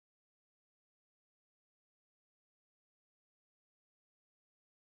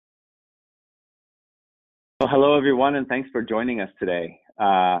Well, hello, everyone, and thanks for joining us today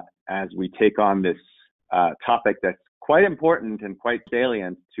as we take on this topic that's quite important and quite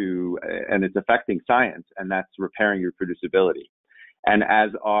salient to, and it's affecting science, and that's repairing reproducibility. And as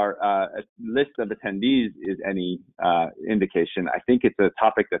our list of attendees is any indication, I think it's a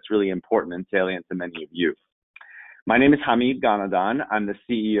topic that's really important and salient to many of you. My name is Hamid Ganadan. I'm the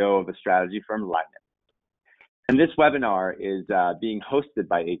CEO of a strategy firm, Lyman. And this webinar is being hosted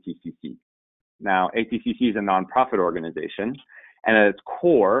by ATCC. Now, ATCC is a nonprofit organization, and at its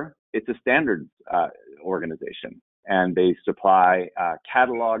core, it's a standards organization, and they supply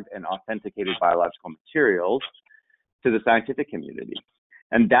cataloged and authenticated biological materials to the scientific community.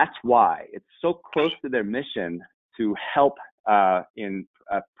 And that's why it's so close to their mission to help in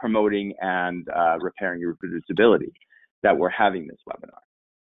promoting and repairing reproducibility that we're having this webinar.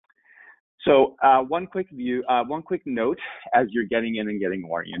 So one quick note as you're getting in and getting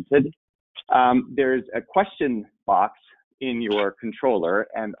oriented. There's a question box in your controller,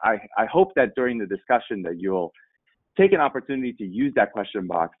 and I hope that during the discussion that you'll take an opportunity to use that question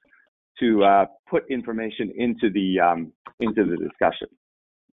box to put information into the discussion.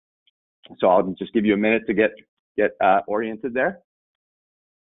 So I'll just give you a minute to get oriented there.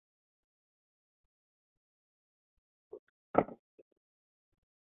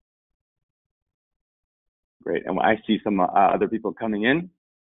 Great, and I see some other people coming in.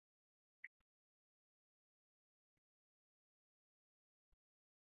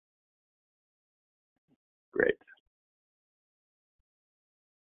 Great.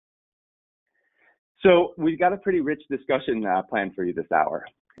 So we've got a pretty rich discussion planned for you this hour.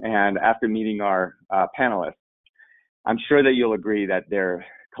 And after meeting our panelists, I'm sure that you'll agree that their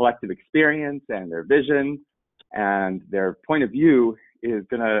collective experience and their vision and their point of view is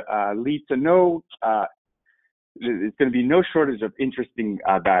going to lead to there's going to be no shortage of interesting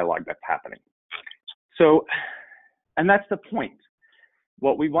dialogue that's happening. So, and that's the point.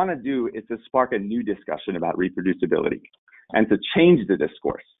 What we want to do is to spark a new discussion about reproducibility and to change the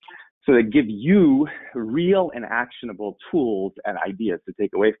discourse so that give you real and actionable tools and ideas to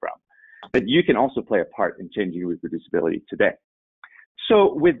take away from that you can also play a part in changing reproducibility today.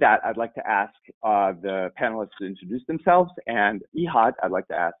 So with that, I'd like to ask the panelists to introduce themselves, and Ijad, I'd like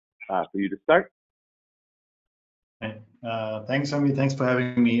to ask for you to start. Thanks, Hamid. Thanks for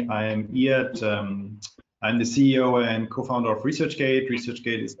having me. I am Ijad. I'm the CEO and co-founder of ResearchGate.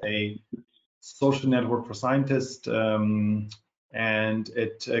 ResearchGate is a social network for scientists, and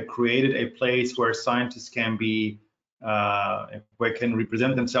it created a place where scientists can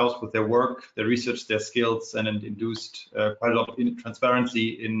represent themselves with their work, their research, their skills, and it induced quite a lot of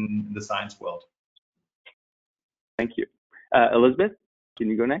transparency in the science world. Thank you. Elizabeth,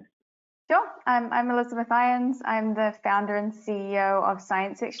 can you go next? Sure. I'm Elizabeth Iorns. I'm the founder and CEO of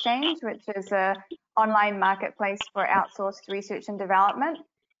Science Exchange, which is an online marketplace for outsourced research and development.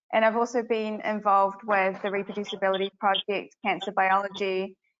 And I've also been involved with the Reproducibility Project, Cancer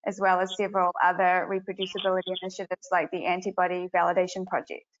Biology, as well as several other reproducibility initiatives like the Antibody Validation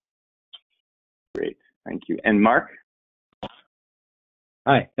Project. Great, thank you. And Mark?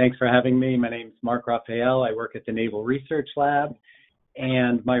 Hi, thanks for having me. My name is Mark Raphael. I work at the Naval Research Lab.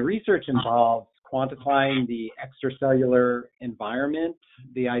 And my research involves quantifying the extracellular environment,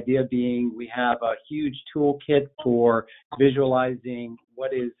 the idea being we have a huge toolkit for visualizing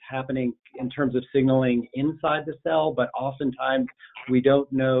what is happening in terms of signaling inside the cell, but oftentimes we don't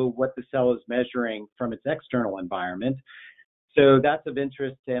know what the cell is measuring from its external environment. So that's of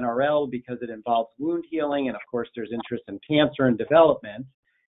interest to NRL because it involves wound healing, and of course there's interest in cancer and development.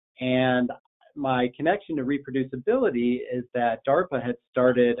 And my connection to reproducibility is that DARPA had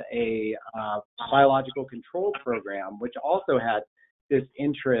started a biological control program, which also had this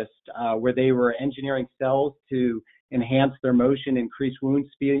interest where they were engineering cells to enhance their motion, increase wound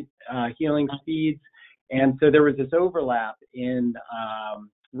speed, healing speeds. And so there was this overlap in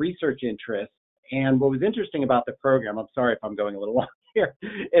research interests. And what was interesting about the program, I'm sorry if I'm going a little long here,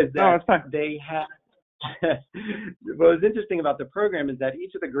 is that they had what was interesting about the program is that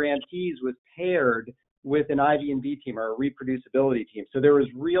each of the grantees was paired with an IV&V team or a reproducibility team. So there was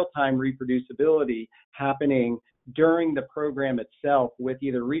real-time reproducibility happening during the program itself with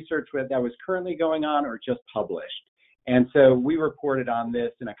either research that was currently going on or just published. And so we reported on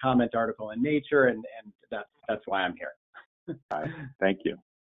this in a comment article in Nature, and that's why I'm here. Thank you.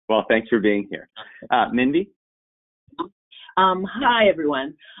 Well, thanks for being here. Mindy? Hi,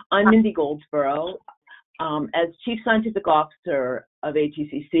 everyone. I'm Mindy Goldsborough. As Chief Scientific Officer of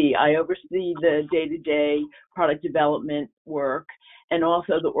ATCC, I oversee the day-to-day product development work and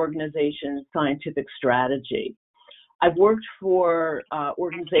also the organization's scientific strategy. I've worked for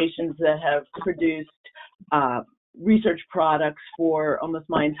organizations that have produced research products for almost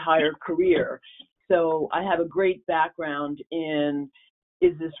my entire career. So I have a great background in,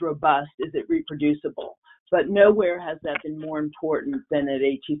 is this robust? Is it reproducible? But nowhere has that been more important than at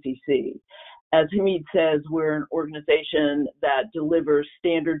ATCC. As Hamid says, we're an organization that delivers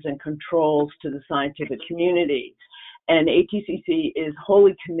standards and controls to the scientific community. And ATCC is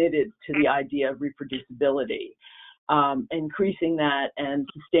wholly committed to the idea of reproducibility, increasing that and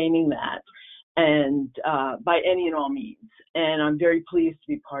sustaining that, and by any and all means. And I'm very pleased to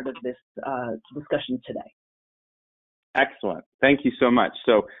be part of this discussion today. Excellent. Thank you so much.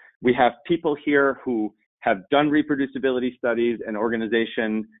 So we have people here who have done reproducibility studies, an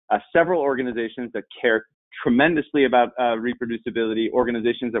organization, several organizations that care tremendously about reproducibility,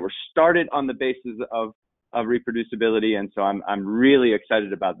 organizations that were started on the basis of reproducibility. And so I'm really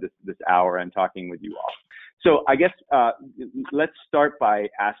excited about this hour and talking with you all. So I guess let's start by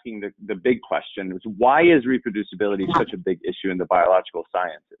asking the big question, is why is reproducibility such a big issue in the biological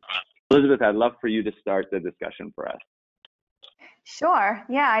sciences? Elizabeth, I'd love for you to start the discussion for us. Sure.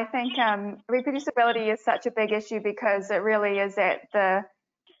 Yeah, I think reproducibility is such a big issue because it really is at the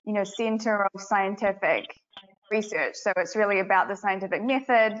center of scientific research. So it's really about the scientific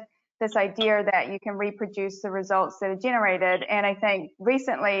method, this idea that you can reproduce the results that are generated. And I think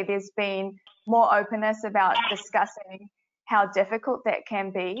recently there's been more openness about discussing how difficult that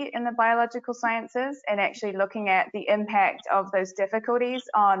can be in the biological sciences and actually looking at the impact of those difficulties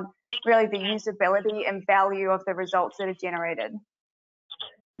on really the usability and value of the results that are generated.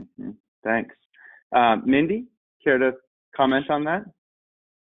 Thanks. Mindy, care to comment on that?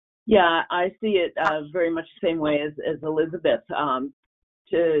 Yeah, I see it very much the same way as Elizabeth.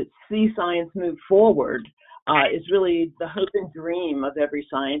 To see science move forward is really the hope and dream of every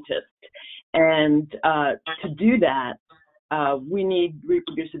scientist. And to do that, we need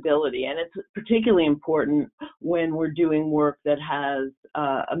reproducibility. And it's particularly important when we're doing work that has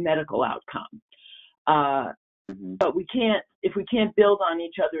a medical outcome. But if we can't build on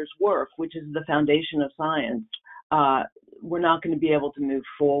each other's work, which is the foundation of science, we're not going to be able to move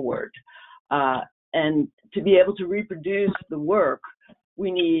forward. And to be able to reproduce the work, we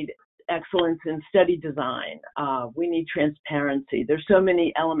need excellence in study design. We need transparency. There's so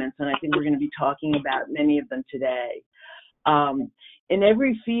many elements, and I think we're going to be talking about many of them today. In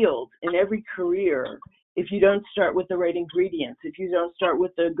every field, in every career, if you don't start with the right ingredients, if you don't start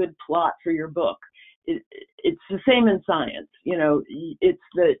with a good plot for your book, it's the same in science. You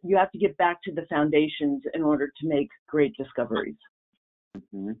have to get back to the foundations in order to make great discoveries.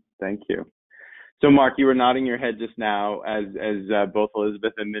 Thank you. So Mark, you were nodding your head just now as both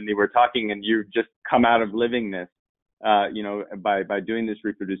Elizabeth and Mindy were talking, and you've just come out of living this, by doing this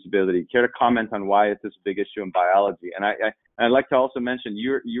reproducibility. Care to comment on why it's such a big issue in biology? And I'd like to also mention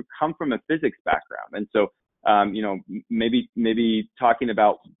you come from a physics background, and so maybe talking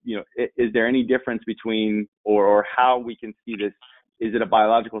about is there any difference between or how we can see this? Is it a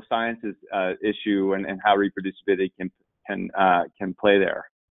biological sciences issue, and how reproducibility can play there?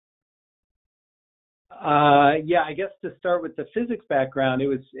 Yeah, I guess to start with the physics background, it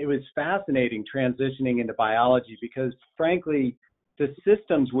was fascinating transitioning into biology because, frankly, the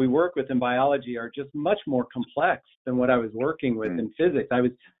systems we work with in biology are just much more complex than what I was working with in physics. I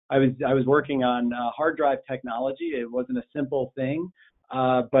was working on hard drive technology. It wasn't a simple thing,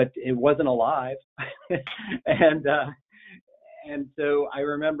 but it wasn't alive, and so I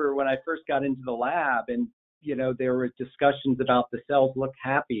remember when I first got into the lab and there were discussions about the cells look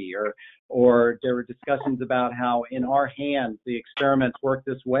happy, or there were discussions about how in our hands the experiments work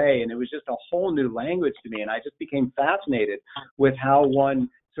this way, and it was just a whole new language to me, and I just became fascinated with how one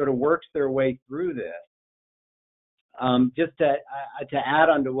sort of works their way through this. Just to add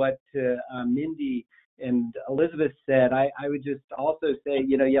on to what Mindy and Elizabeth said, I would just also say,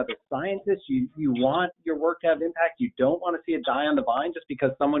 the scientists, you want your work to have impact. You don't want to see it die on the vine just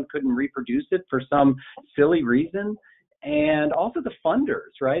because someone couldn't reproduce it for some silly reason. And also the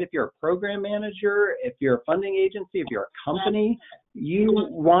funders, right? If you're a program manager, if you're a funding agency, if you're a company, you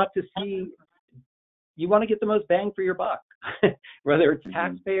want to get the most bang for your buck, whether it's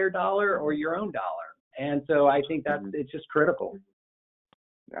taxpayer dollar or your own dollar. And so I think that it's just critical.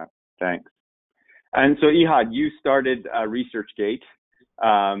 Yeah, thanks. And so, Ijad, you started ResearchGate.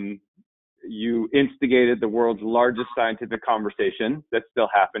 You instigated the world's largest scientific conversation that's still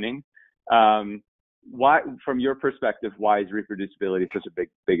happening. Why, from your perspective, why is reproducibility such a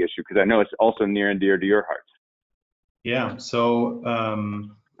big issue? Because I know it's also near and dear to your heart. Yeah. So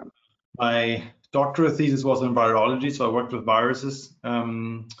my doctoral thesis was in virology, so I worked with viruses,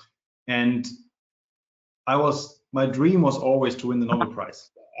 and my dream was always to win the Nobel Prize.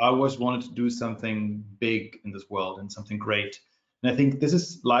 I always wanted to do something big in this world and something great. And I think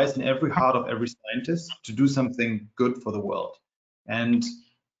this lies in every heart of every scientist, to do something good for the world. And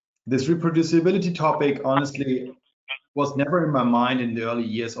this reproducibility topic, honestly, was never in my mind in the early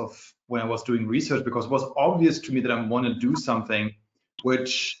years of when I was doing research, because it was obvious to me that I want to do something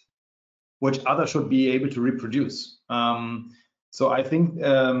which others should be able to reproduce. So I think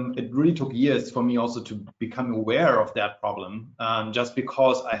it really took years for me also to become aware of that problem, just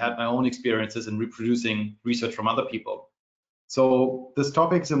because I had my own experiences in reproducing research from other people. So this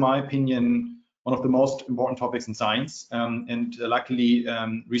topic is, in my opinion, one of the most important topics in science. And luckily,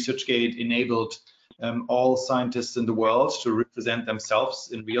 ResearchGate enabled all scientists in the world to represent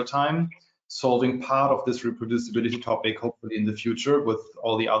themselves in real time, solving part of this reproducibility topic, hopefully in the future, with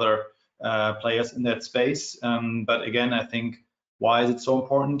all the other players in that space. But again, I think, why is it so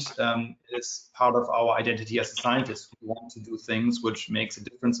important? It's part of our identity as a scientist. We want to do things which makes a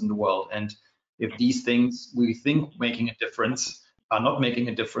difference in the world. And if these things we think making a difference are not making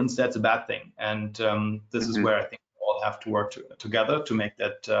a difference, that's a bad thing. And this is where I think we all have to work together to make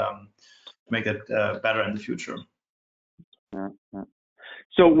that better in the future.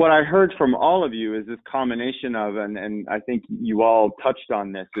 So what I heard from all of you is this combination of, and I think you all touched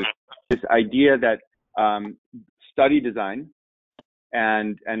on this, is this idea that study design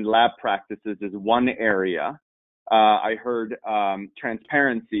and lab practices is one area. I heard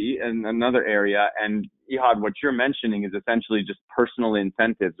transparency in another area, and Ijad, what you're mentioning is essentially just personal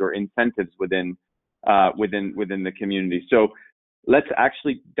incentives or incentives within the community. So let's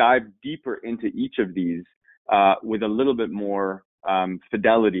actually dive deeper into each of these with a little bit more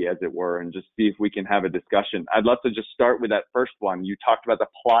fidelity, as it were, and just see if we can have a discussion. I'd love to just start with that first one. You talked about the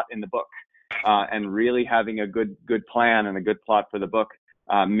plot in the book and really having a good plan and a good plot for the book,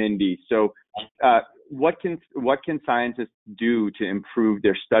 Mindy. So what can scientists do to improve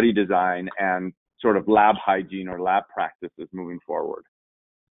their study design and sort of lab hygiene or lab practices moving forward?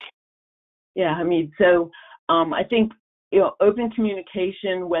 Yeah, I mean, so I think, open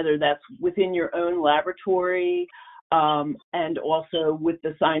communication, whether that's within your own laboratory and also with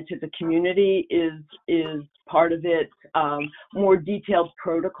the scientific community, is part of it. More detailed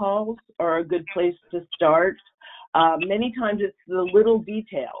protocols are a good place to start. Many times it's the little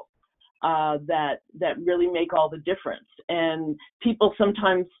details that really make all the difference. And people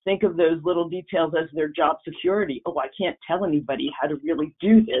sometimes think of those little details as their job security. Oh, I can't tell anybody how to really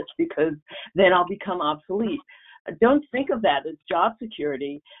do this because then I'll become obsolete. Don't think of that as job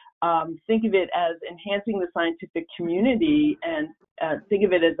security. Think of it as enhancing the scientific community, and think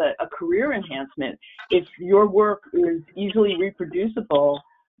of it as a career enhancement. If your work is easily reproducible,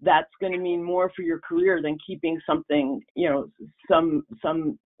 that's going to mean more for your career than keeping something, some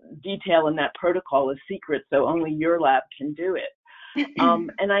detail in that protocol is secret, so only your lab can do it.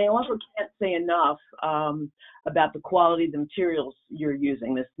 And I also can't say enough about the quality of the materials you're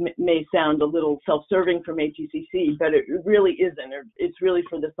using. This may sound a little self-serving from ATCC, but it really isn't. It's really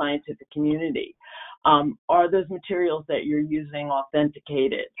for the scientific community. Are those materials that you're using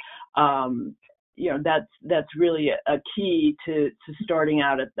authenticated? That's really a key to starting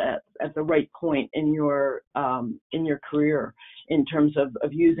out at the right point in your career in terms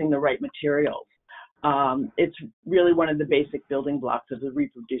of using the right materials. It's really one of the basic building blocks of the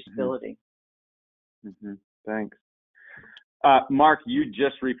reproducibility. Mm-hmm. Thanks. Mark, you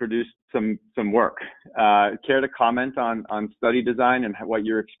just reproduced some work. Care to comment on study design and what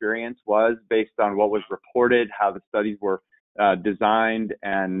your experience was based on what was reported, how the studies were designed,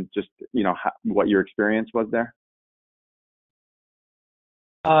 and just what your experience was there?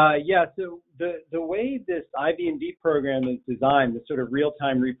 Yeah, so the way this IB&D program is designed, the sort of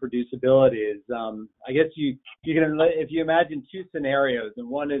real-time reproducibility is, I guess you can, if you imagine two scenarios, and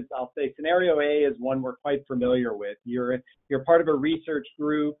one is, I'll say scenario A is one we're quite familiar with. You're part of a research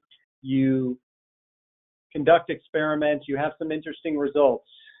group, you conduct experiments, you have some interesting results,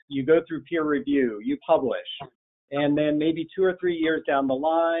 you go through peer review, you publish, and then maybe 2 or 3 years down the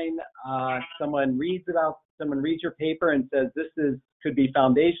line, someone reads your paper and says, could be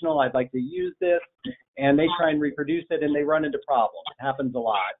foundational, I'd like to use this, and they try and reproduce it and they run into problems. It happens a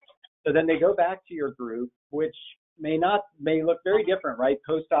lot. So then they go back to your group, which may look very different, right?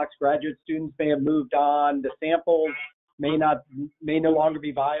 Postdocs, graduate students may have moved on, the samples may no longer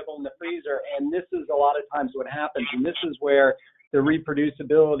be viable in the freezer, and this is a lot of times what happens, and this is where the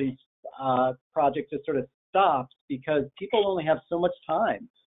reproducibility project just sort of stops, because people only have so much time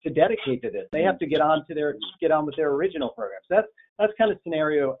to dedicate to this. They have to get on with their original programs. That's kind of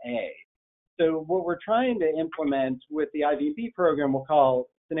scenario A. So what we're trying to implement with the IB&D program we'll call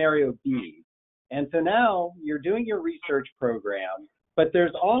scenario B. And so now you're doing your research program, but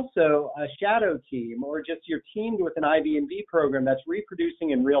there's also a shadow team, or just you're teamed with an IB&V program that's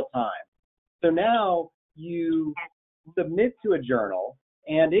reproducing in real time. So now you submit to a journal,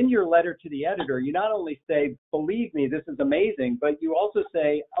 and in your letter to the editor, you not only say, believe me, this is amazing, but you also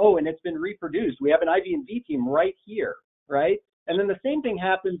say, oh, and it's been reproduced. We have an IB&V team right here, right? And then the same thing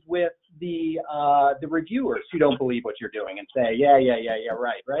happens with the reviewers who don't believe what you're doing and say, yeah,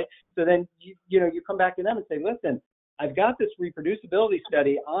 right? So then, you come back to them and say, listen, I've got this reproducibility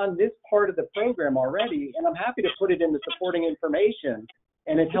study on this part of the program already, and I'm happy to put it in the supporting information,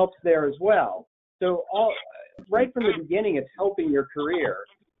 and it helps there as well. So right from the beginning, it's helping your career.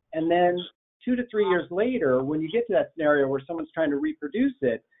 And then 2 to 3 years later, when you get to that scenario where someone's trying to reproduce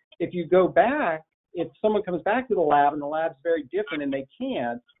it, if you go back, if someone comes back to the lab and the lab's very different and they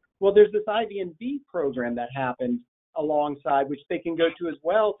can't, well, there's this IB&V program that happened alongside, which they can go to as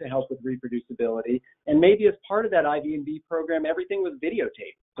well to help with reproducibility. And maybe as part of that IB&V program, everything was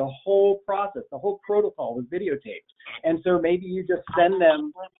videotaped. The whole process, the whole protocol was videotaped. And so maybe you just send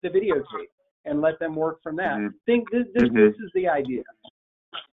them the videotape and let them work from that. Think this is the idea.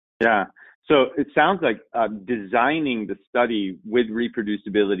 Yeah. So it sounds like designing the study with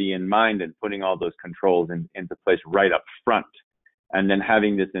reproducibility in mind and putting all those controls into place right up front, and then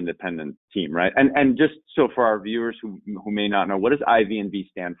having this independent team, right? And just so for our viewers who may not know, what does IB&V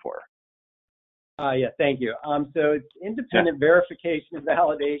stand for? Yeah, thank you. So it's independent verification and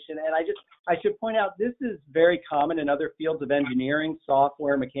validation. And I should point out, this is very common in other fields of engineering,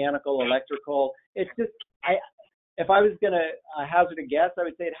 software, mechanical, electrical. It's just, if I was going to hazard a guess, I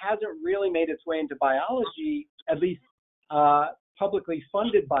would say it hasn't really made its way into biology, at least publicly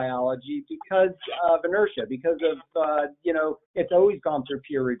funded biology, because of inertia, because of, it's always gone through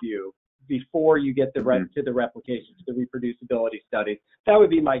peer review before you get to the replication, to the reproducibility studies. That would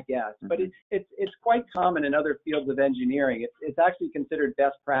be my guess. But it's quite common in other fields of engineering. It's actually considered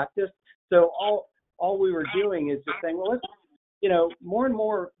best practice. So all we were doing is just saying, well, let's, more and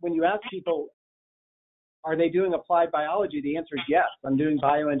more when you ask people, are they doing applied biology? The answer is yes, I'm doing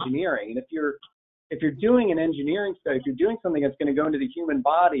bioengineering. And if you're doing an engineering study, if you're doing something that's going to go into the human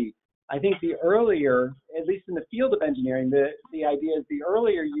body, I think the earlier, at least in the field of engineering, the idea is the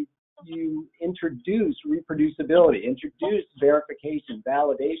earlier you introduce reproducibility, introduce verification,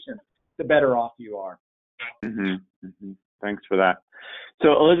 validation, the better off you are. Thanks for that.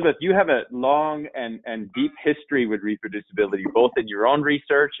 So Elizabeth, you have a long and deep history with reproducibility, both in your own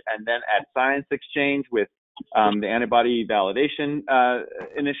research and then at Science Exchange with the antibody validation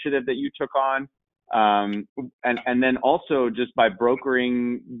initiative that you took on, and then also just by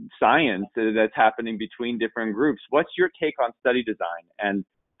brokering science that's happening between different groups. What's your take on study design and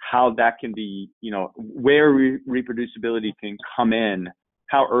how that can be, where reproducibility can come in?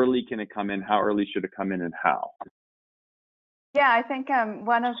 How early can it come in? How early should it come in, and how? Yeah, I think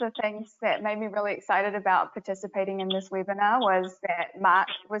one of the things that made me really excited about participating in this webinar was that Mark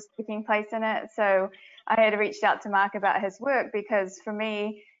was taking place in it. So I had reached out to Mark about his work because for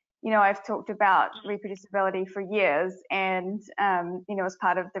me, I've talked about reproducibility for years, and, as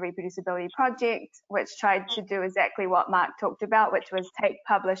part of the reproducibility project, which tried to do exactly what Mark talked about, which was take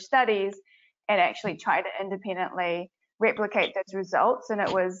published studies and actually try to independently replicate those results. And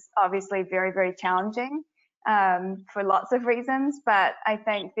it was obviously very, very challenging for lots of reasons. But I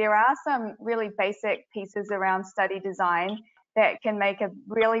think there are some really basic pieces around study design that can make a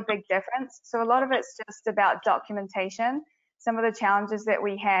really big difference. So a lot of it's just about documentation. Some of the challenges that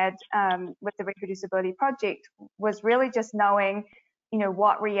we had with the reproducibility project was really just knowing,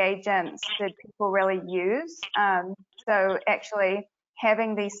 what reagents did people really use. So actually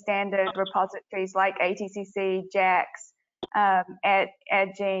having these standard repositories like ATCC, JAX,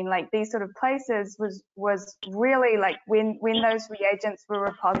 AdGene, like these sort of places was really like when those reagents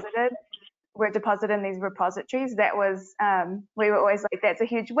were deposited in these repositories, that was, we were always like, that's a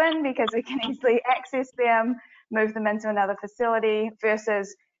huge win because we can easily access them, move them into another facility,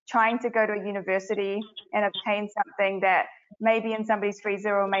 versus trying to go to a university and obtain something that maybe in somebody's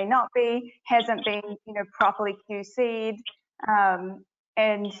freezer or may not be, hasn't been, properly QC'd.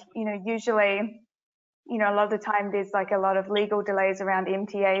 And, usually, a lot of the time there's like a lot of legal delays around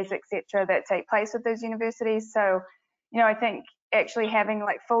MTAs, et cetera, that take place with those universities. So, I think actually having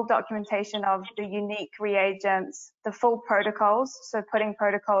like full documentation of the unique reagents, the full protocols, so putting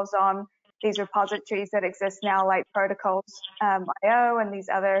protocols on these repositories that exist now, like protocols.io and these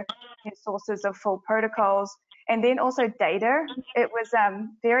other sources of full protocols, and then also data. It was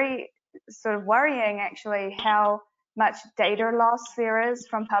very sort of worrying actually how much data loss there is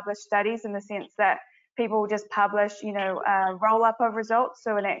from published studies, in the sense that people just publish, a roll-up of results,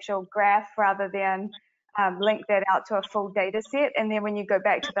 so an actual graph rather than link that out to a full data set. And then when you go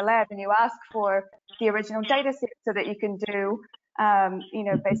back to the lab and you ask for the original data set so that you can do,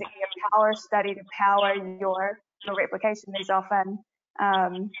 basically a power study to power your replication, there's often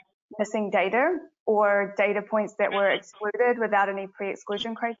missing data or data points that were excluded without any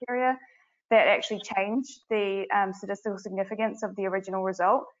pre-exclusion criteria that actually changed the statistical significance of the original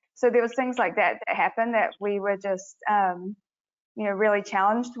result. So there was things like that that happened that we were just, really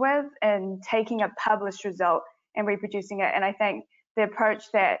challenged with, and taking a published result and reproducing it. And I think the approach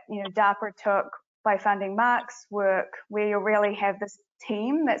that, DARPA took by funding Mark's work, where you really have this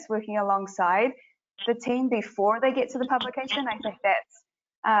team that's working alongside the team before they get to the publication, I think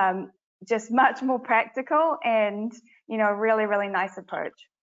that's just much more practical and, a really, really nice approach.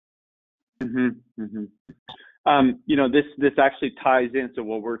 Mm-hmm, mm-hmm. This actually ties in. So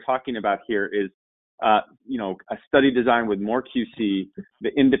what we're talking about here is, a study design with more QC,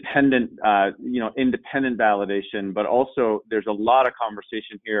 the independent validation, but also there's a lot of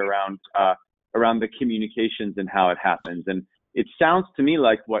conversation here around the communications and how it happens. And it sounds to me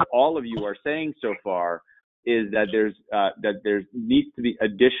like what all of you are saying so far is that there needs to be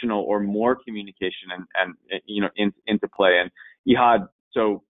additional or more communication and into play. And Ijad,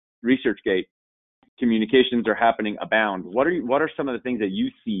 so ResearchGate, communications are happening abound. What are some of the things that you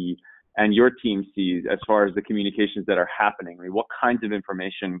see and your team sees as far as the communications that are happening? I mean, what kinds of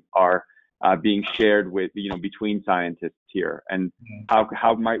information are being shared with, between scientists here, and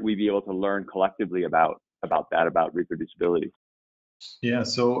how might we be able to learn collectively about reproducibility? Yeah.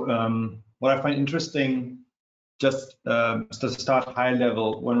 So what I find interesting, just to start high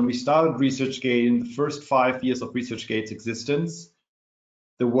level, when we started ResearchGate in the first 5 years of ResearchGate's existence,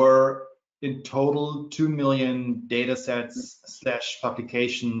 there were in total 2 million data sets /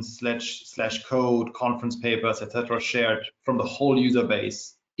 publications / code, conference papers, etc. shared from the whole user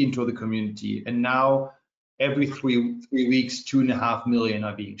base into the community. And now every three weeks, 2.5 million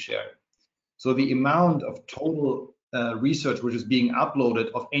are being shared. So the amount of total research which is being uploaded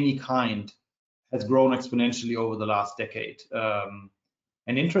of any kind has grown exponentially over the last decade. And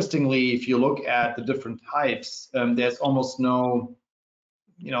interestingly, if you look at the different types, there's almost no,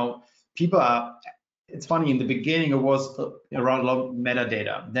 it's funny, in the beginning it was around a lot of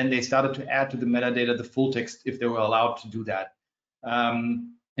metadata. Then they started to add to the metadata the full text if they were allowed to do that.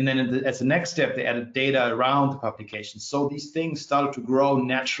 And then as the next step, they added data around the publication. So these things started to grow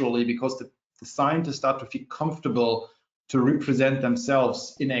naturally because the scientists start to feel comfortable to represent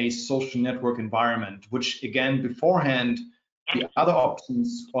themselves in a social network environment, which again, beforehand, the other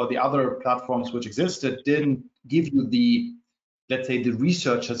options or the other platforms which existed didn't give you the, let's say, the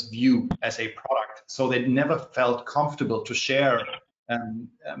researcher's view as a product. So they never felt comfortable to share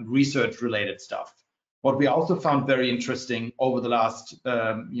research-related stuff. What we also found very interesting over the last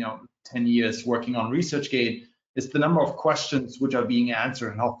 10 years working on ResearchGate is the number of questions which are being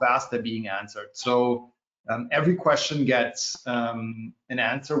answered and how fast they're being answered. So every question gets an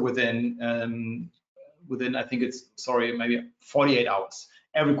answer within I think it's, maybe 48 hours,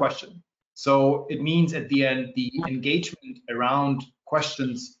 every question. So it means at the end, the engagement around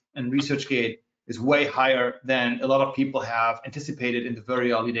questions and ResearchGate is way higher than a lot of people have anticipated in the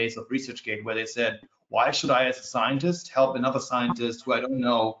very early days of ResearchGate, where they said, why should I, as a scientist, help another scientist who I don't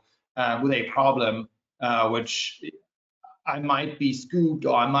know with a problem which I might be scooped,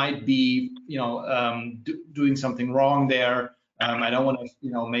 or I might be, doing something wrong there. I don't want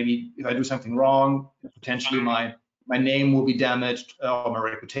to, maybe if I do something wrong, potentially my name will be damaged or my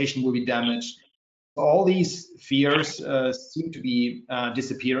reputation will be damaged. All these fears seem to be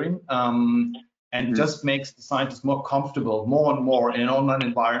disappearing, and just makes the scientists more comfortable, more and more in an online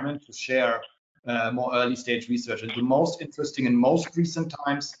environment to share more early stage research. And the most interesting and most recent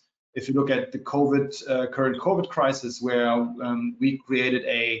times, if you look at the current COVID crisis, where we created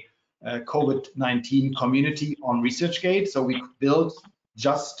a COVID-19 community on ResearchGate. So we built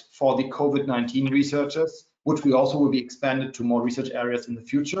just for the COVID-19 researchers, which we also will be expanded to more research areas in the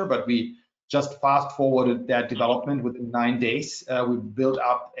future, but we just fast forwarded that development within 9 days. We built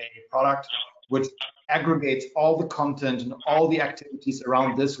up a product which aggregates all the content and all the activities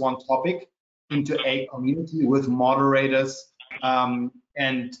around this one topic into a community with moderators.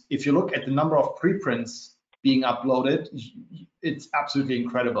 And if you look at the number of preprints being uploaded, it's absolutely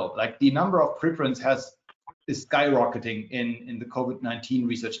incredible. Like the number of preprints is skyrocketing in the COVID-19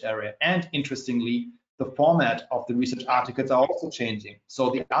 research area. And interestingly, the format of the research articles are also changing. So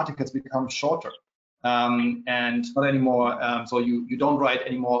the articles become shorter and not anymore. So you don't write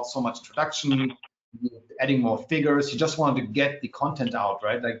anymore so much introduction, you're adding more figures. You just want to get the content out,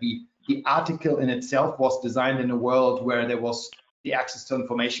 right? Like the the article in itself was designed in a world where there was the access to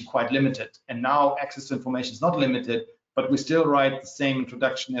information quite limited. And now access to information is not limited, but we still write the same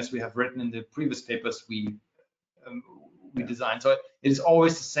introduction as we have written in the previous papers we designed. So it is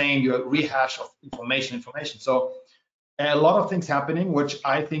always the same, your rehash of information. So a lot of things happening, which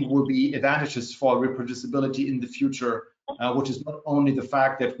I think will be advantages for reproducibility in the future, which is not only the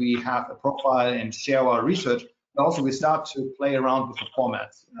fact that we have a profile and share our research, but also we start to play around with the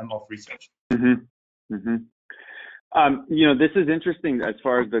formats of research. Mm-hmm. Mm-hmm. This is interesting as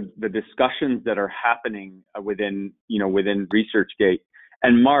far as the discussions that are happening within ResearchGate.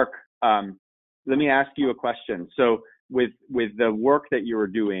 And Mark, let me ask you a question. So with the work that you were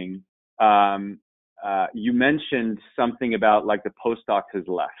doing, you mentioned something about like the postdoc has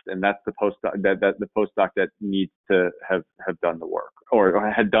left, and that's the postdoc the postdoc that needs to have done the work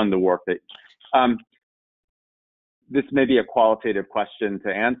or had done the work that. This may be a qualitative question to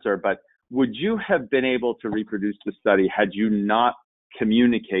answer, but would you have been able to reproduce the study had you not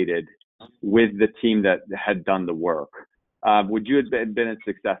communicated with the team that had done the work? Would you have been as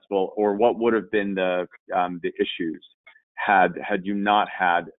successful, or what would have been the issues had you not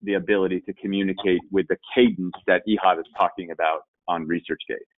had the ability to communicate with the cadence that Ijad is talking about on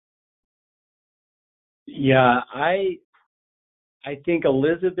ResearchGate? Yeah, I think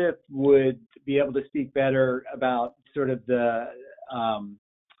Elizabeth would be able to speak better about sort of the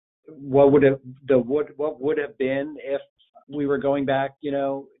what would have been if we were going back,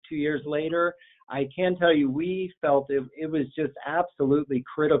 2 years later. I can tell you, we felt it was just absolutely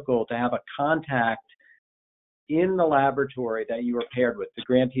critical to have a contact in the laboratory that you were paired with, the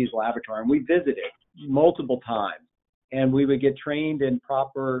grantee's laboratory. And we visited multiple times, and we would get trained in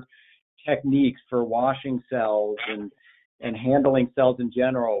proper techniques for washing cells and handling cells in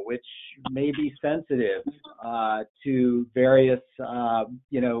general, which may be sensitive to various,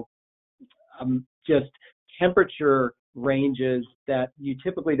 just temperature ranges that you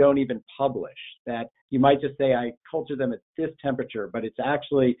typically don't even publish. That you might just say, I culture them at this temperature, but it's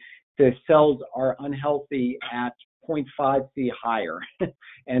actually the cells are unhealthy at 0.5 C higher.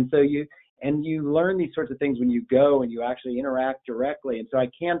 And so you learn these sorts of things when you go and you actually interact directly. And so I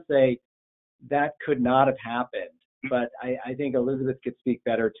can't say that could not have happened, but I think Elizabeth could speak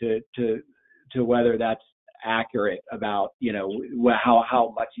better to whether that's accurate about,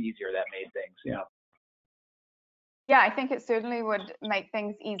 how much easier that made things. Yeah. Yeah, I think it certainly would make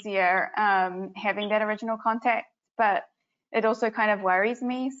things easier having that original contact, but it also kind of worries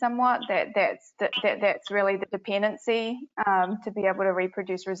me somewhat that's really the dependency to be able to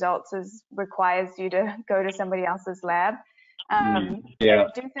reproduce results requires you to go to somebody else's lab. Yeah.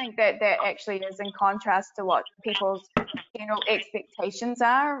 I do think that actually is in contrast to what people's general expectations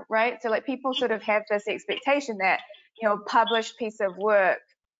are, right? So like people sort of have this expectation that, published piece of work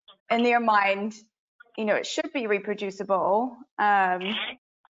in their mind, it should be reproducible.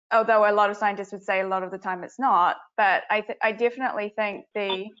 Although a lot of scientists would say a lot of the time it's not, but I definitely think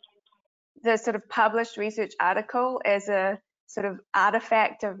the sort of published research article as a sort of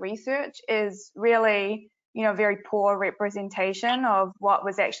artifact of research is really, very poor representation of what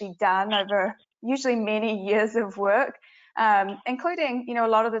was actually done over usually many years of work, including, a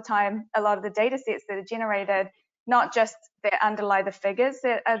lot of the time, a lot of the data sets that are generated, not just that underlie the figures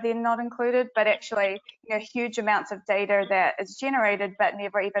that are then not included, but actually, huge amounts of data that is generated but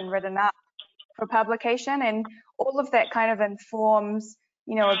never even written up for publication. And all of that kind of informs,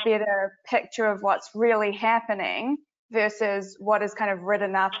 a better picture of what's really happening versus what is kind of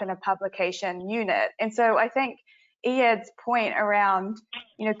written up in a publication unit. And so I think Ijad's point around,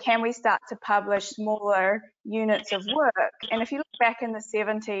 can we start to publish smaller units of work? And if you look back in the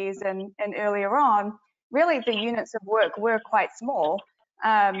 70s and earlier on, really the units of work were quite small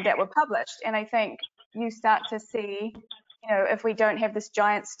that were published. And I think you start to see, if we don't have this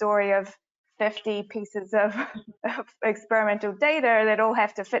giant story of 50 pieces of experimental data that all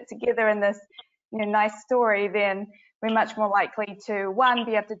have to fit together in this, nice story, then we're much more likely to, one,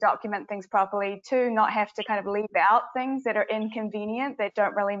 be able to document things properly, two, not have to kind of leave out things that are inconvenient, that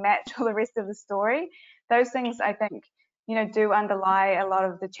don't really match all the rest of the story. Those things, I think, do underlie a lot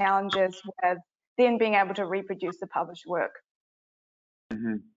of the challenges with then being able to reproduce the published work.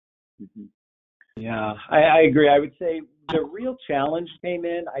 Mm-hmm. Mm-hmm. Yeah, I agree. I would say the real challenge came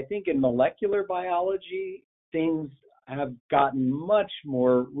in, I think, in molecular biology. Things have gotten much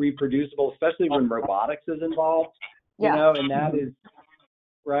more reproducible, especially when robotics is involved, and that is,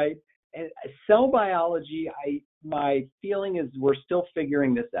 right? And cell biology, my feeling is we're still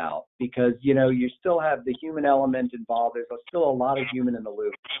figuring this out because, you still have the human element involved. There's still a lot of human in the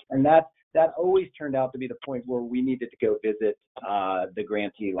loop. And that always turned out to be the point where we needed to go visit the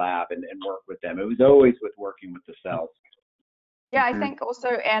grantee lab and work with them. It was always with working with the cells. Yeah, I think also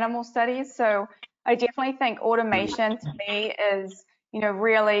animal studies. So I definitely think automation to me is,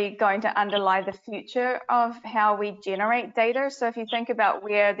 really going to underlie the future of how we generate data. So if you think about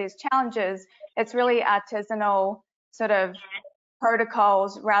where there's challenges, it's really artisanal sort of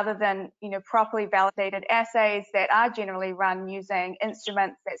protocols rather than, properly validated assays that are generally run using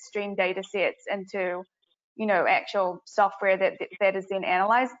instruments that stream data sets into, actual software that is then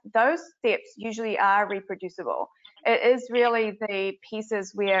analyzed. Those steps usually are reproducible. It is really the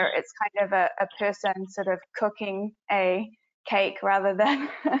pieces where it's kind of a person sort of cooking a cake rather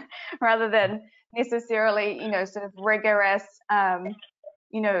than necessarily, sort of rigorous,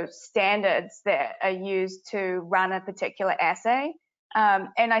 standards that are used to run a particular assay.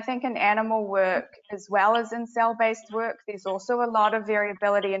 And I think in animal work, as well as in cell-based work, there's also a lot of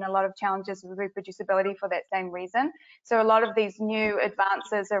variability and a lot of challenges with reproducibility for that same reason. So a lot of these new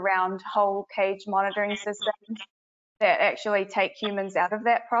advances around whole cage monitoring systems that actually take humans out of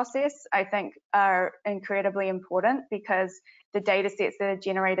that process, I think are incredibly important, because the data sets that are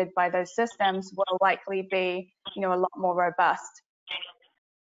generated by those systems will likely be, a lot more robust.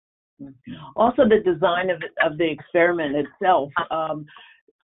 Also, the design of the experiment itself.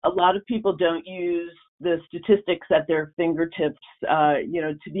 A lot of people don't use the statistics at their fingertips,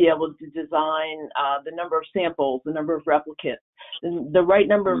 to be able to design the number of samples, the number of replicates. And the right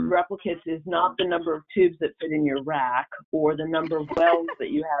number of replicates is not the number of tubes that fit in your rack or the number of wells that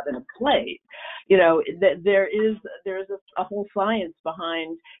you have in a plate. There is a whole science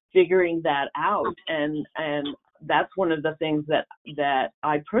behind figuring that out, and that's one of the things that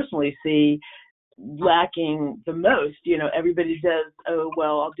I personally see lacking the most. Everybody does, oh,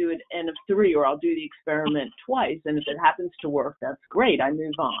 well, I'll do an N of 3, or I'll do the experiment twice, and if it happens to work, that's great, I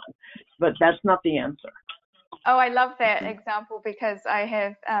move on. But that's not the answer. Oh, I love that example, because I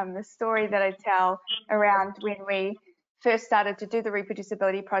have the story that I tell around when we first started to do the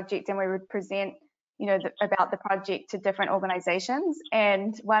reproducibility project, and we would present about the project to different organizations.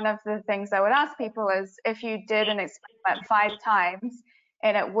 And one of the things I would ask people is, if you did an experiment 5 times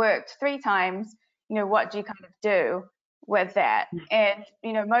and it worked 3 times, what do you kind of do with that? And,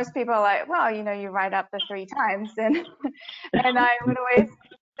 most people are like, well, you write up the 3 times. And I would always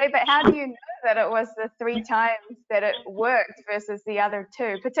say, but how do you know that it was the 3 times that it worked versus the other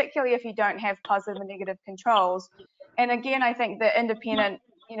 2, particularly if you don't have positive and negative controls? And again, I think the independent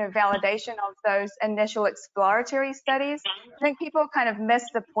validation of those initial exploratory studies, I think people kind of miss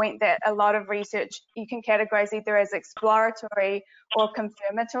the point that a lot of research you can categorize either as exploratory or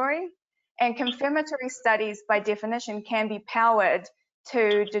confirmatory. And confirmatory studies, by definition, can be powered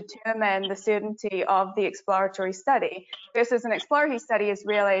to determine the certainty of the exploratory study, versus an exploratory study is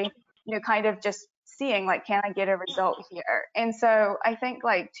really, kind of just seeing, like, can I get a result here? And so I think,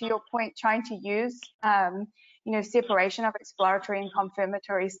 like, to your point, trying to use separation of exploratory and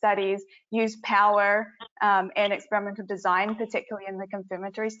confirmatory studies, use power and experimental design, particularly in the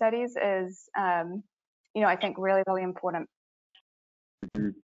confirmatory studies, is, I think really, really important.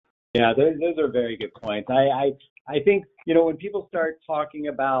 Yeah, those are very good points. I think, when people start talking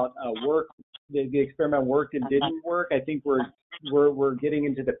about work, the experiment worked and didn't work, I think we're getting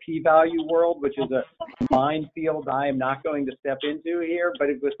into the p-value world, which is a minefield I am not going to step into here, but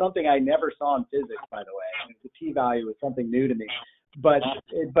it was something I never saw in physics, by the way. The p-value was something new to me. But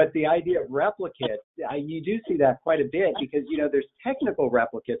the idea of replicates, you do see that quite a bit, because, there's technical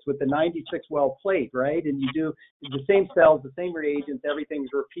replicates with the 96 well plate, right? And you do the same cells, the same reagents, everything's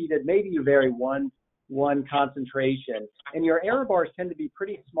repeated. Maybe you vary one concentration, and your error bars tend to be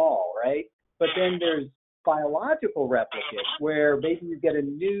pretty small, right? But then there's biological replicates where maybe you get a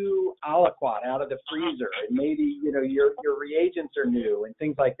new aliquot out of the freezer, and maybe your reagents are new and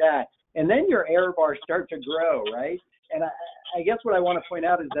things like that, and then your error bars start to grow, right? And I guess what I want to point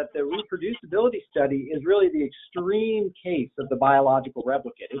out is that the reproducibility study is really the extreme case of the biological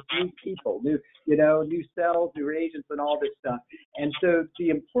replicate. It's new people, new cells, new reagents, and all this stuff. And so the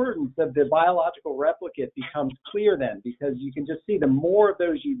importance of the biological replicate becomes clear then, because you can just see the more of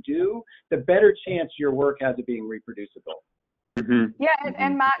those you do, the better chance your work has of being reproducible. Mm-hmm. Yeah,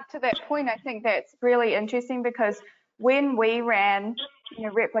 and Mark, to that point, I think that's really interesting, because when we ran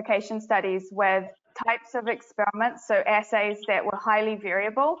replication studies with types of experiments, so assays that were highly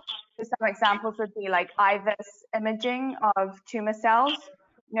variable. So some examples would be like IVIS imaging of tumor cells,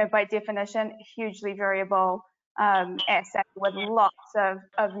 by definition, hugely variable assay with lots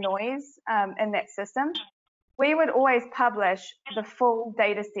of noise in that system. We would always publish the full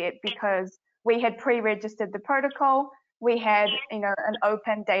data set, because we had pre-registered the protocol. we had, an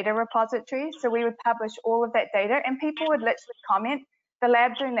open data repository. So we would publish all of that data, and people would literally comment, the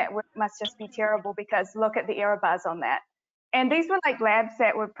lab doing that work must just be terrible because look at the error bars on that. And these were like labs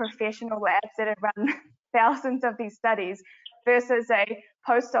that were professional labs that had run thousands of these studies versus a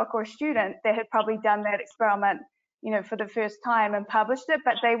postdoc or student that had probably done that experiment, for the first time and published it,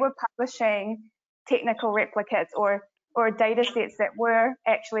 but they were publishing technical replicates or data sets that were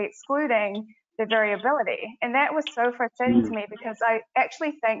actually excluding the variability. And that was so frustrating to me, because I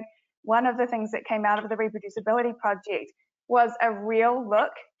actually think one of the things that came out of the reproducibility project was a real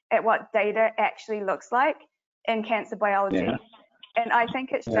look at what data actually looks like in cancer biology. Yeah. And I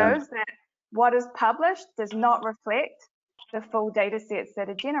think it shows that what is published does not reflect the full data sets that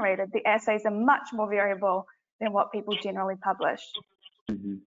are generated. The assays are much more variable than what people generally publish.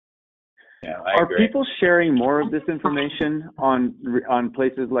 Mm-hmm. Yeah, are people sharing more of this information on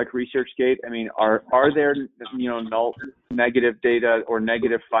places like ResearchGate? I mean, are there null negative data or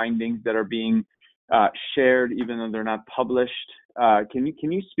negative findings that are being shared even though they're not published? Can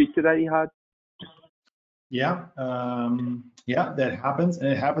you speak to that, Ijad? Yeah, that happens, and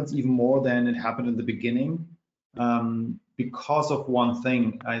it happens even more than it happened in the beginning. Because of one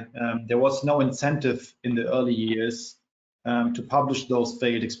thing, there was no incentive in the early years to publish those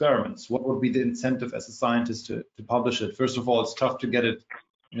failed experiments. What would be the incentive as a scientist to publish it? First of all, it's tough to get it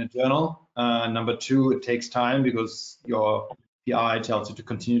in a journal. Number two, it takes time because your PI tells you to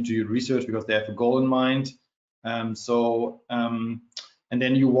continue to do research because they have a goal in mind. And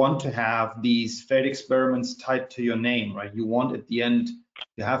then you want to have these failed experiments tied to your name, right? You want at the end,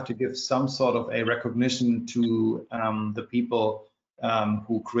 you have to give some sort of a recognition to the people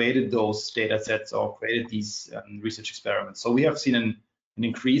who created those data sets or created these research experiments. So we have seen an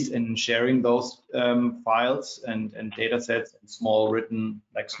increase in sharing those files and data sets and small written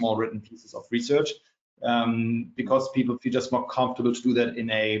pieces of research because people feel just more comfortable to do that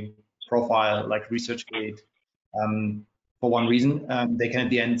in a profile like ResearchGate. For one reason, they can at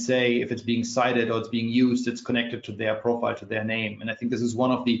the end say if it's being cited or it's being used, it's connected to their profile, to their name. And I think this is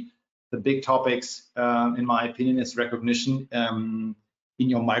one of the big topics, in my opinion, is recognition in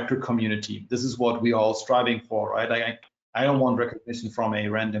your micro community. This is what we are all striving for, right? I don't want recognition from a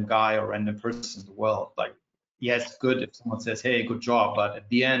random guy or random person in the world. Like, yes, good if someone says, hey, good job, but at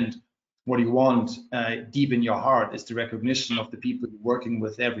the end, what you want deep in your heart is the recognition of the people you're working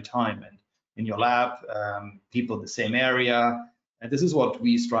with every time. And in your lab, people in the same area. And this is what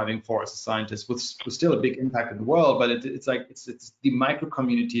we're striving for as a scientist, with still a big impact in the world, but it's the micro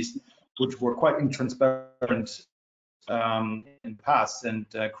communities which were quite intransparent in the past, and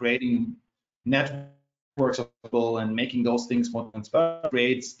creating networks of people and making those things more transparent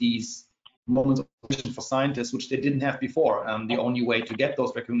creates these moments of recognition for scientists, which they didn't have before. The only way to get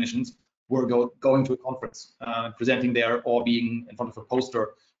those recognitions were going to a conference, presenting there, or being in front of a poster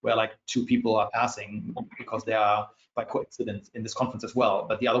where like two people are passing because they are by coincidence in this conference as well.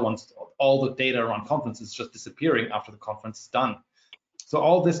 But the other ones, all the data around conferences is just disappearing after the conference is done. So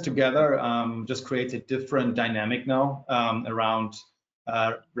all this together just creates a different dynamic now around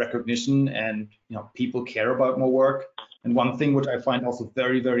recognition, and people care about more work. And one thing which I find also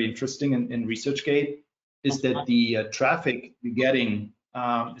very, very interesting in ResearchGate is that the traffic we're getting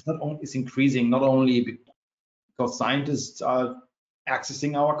is increasing, not only because scientists are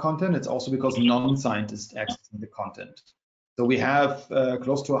accessing our content, it's also because non-scientists accessing the content. So we have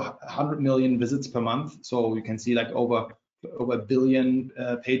close to 100 million visits per month. So you can see like over a billion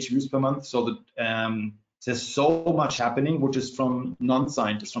page views per month. So that there's so much happening, which is from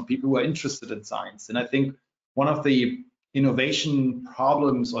non-scientists, from people who are interested in science. And I think one of the innovation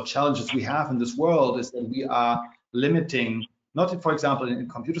problems or challenges we have in this world is that we are limiting, not for example in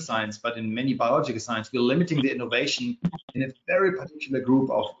computer science, but in many biological science, we're limiting the innovation in a very particular group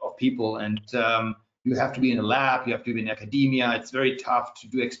of people. And you have to be in a lab, you have to be in academia. It's very tough to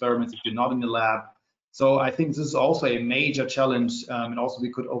do experiments if you're not in the lab. So I think this is also a major challenge, and also we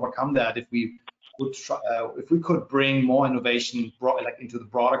could overcome that if we would try, if we could bring more innovation into the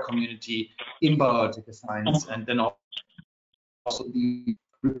broader community in biological science, and then also the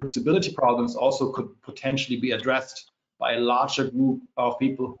reproducibility problems also could potentially be addressed by a larger group of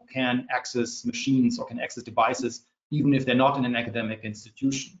people who can access machines or can access devices, even if they're not in an academic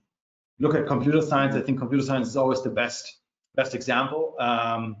institution. Look at computer science. I think computer science is always the best example.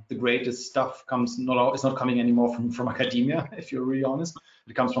 The greatest stuff it's not coming anymore from academia, if you're really honest.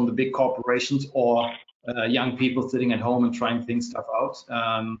 It comes from the big corporations or young people sitting at home and trying stuff out.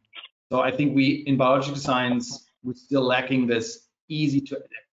 So I think in biological science, we're still lacking this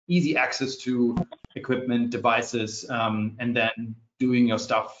easy access to equipment, devices, and then doing your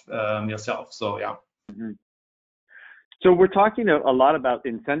stuff yourself. So yeah. Mm-hmm. So we're talking a lot about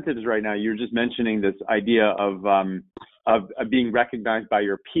incentives right now. You're just mentioning this idea of being recognized by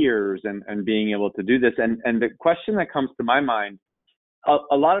your peers and being able to do this. And the question that comes to my mind,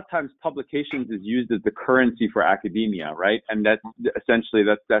 a lot of times publications is used as the currency for academia, right? And that's essentially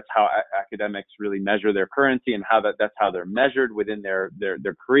that's how academics really measure their currency, and that's how they're measured within their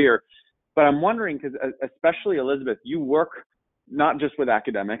career. But I'm wondering, because especially Elizabeth, you work not just with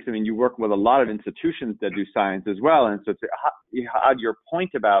academics. I mean, you work with a lot of institutions that do science as well. And so to add your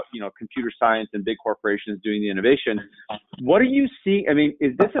point about, computer science and big corporations doing the innovation, what do you see? I mean,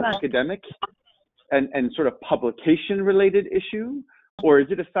 is this an academic and sort of publication related issue, or is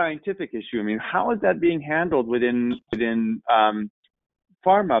it a scientific issue? I mean, how is that being handled within pharma,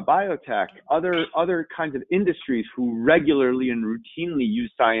 biotech, other kinds of industries who regularly and routinely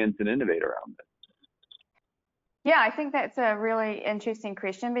use science and innovate around it? Yeah, I think that's a really interesting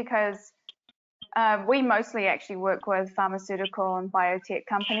question, because we mostly actually work with pharmaceutical and biotech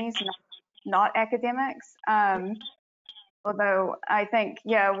companies, not academics. Although I think,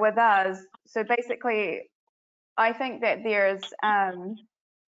 with us, so basically, I think that there's a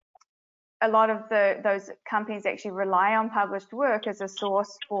lot of those companies actually rely on published work as a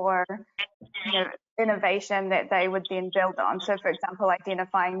source for innovation that they would then build on. So, for example,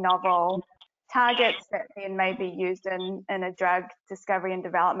 identifying novel targets that then may be used in a drug discovery and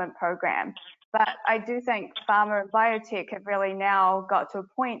development program. But I do think pharma and biotech have really now got to a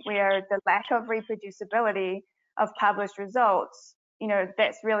point where the lack of reproducibility of published results,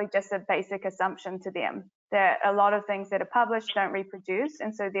 that's really just a basic assumption to them, that a lot of things that are published don't reproduce.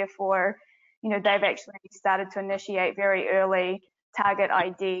 And so therefore, they've actually started to initiate very early target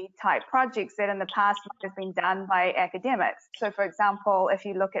ID type projects that in the past might have been done by academics. So for example, if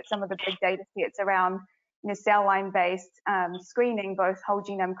you look at some of the big data sets around cell line based screening, both whole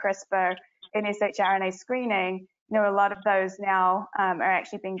genome CRISPR and shRNA screening, a lot of those now are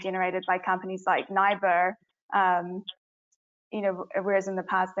actually being generated by companies like NIBR, whereas in the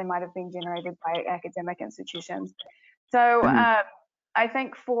past they might have been generated by academic institutions. So I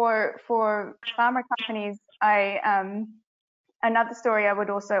think for pharma companies, another story I would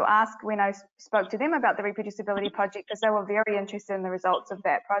also ask when I spoke to them about the reproducibility project, because they were very interested in the results of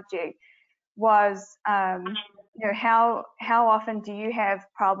that project, was how often do you have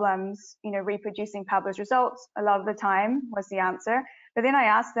problems reproducing published results? A lot of the time was the answer. But then I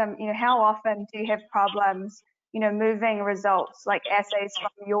asked them, how often do you have problems moving results like assays from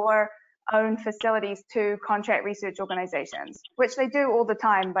your own facilities to contract research organizations, which they do all the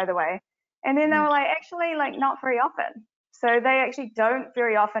time, by the way. And then they were like, actually, not very often. So they actually don't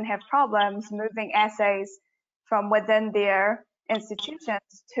very often have problems moving assays from within their institutions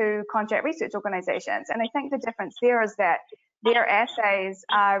to contract research organizations. And I think the difference there is that their assays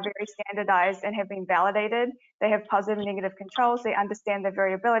are very standardized and have been validated. They have positive and negative controls. They understand the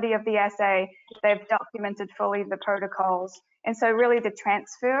variability of the assay. They've documented fully the protocols. And so really the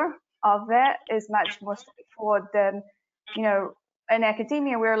transfer of that is much more straightforward than, in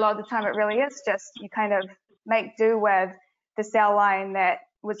academia, where a lot of the time it really is just you kind of make do with the cell line that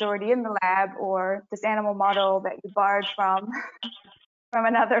was already in the lab, or this animal model that you borrowed from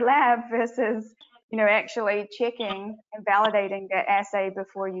another lab, versus actually checking and validating that assay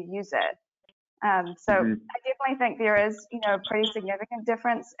before you use it. So I definitely think there is a pretty significant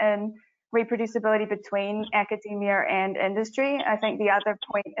difference in reproducibility between academia and industry. I think the other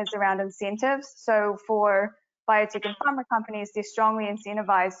point is around incentives. So for biotech and pharma companies, they're strongly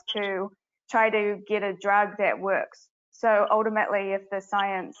incentivized to try to get a drug that works. So ultimately, if the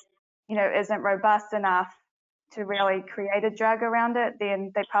science, isn't robust enough to really create a drug around it,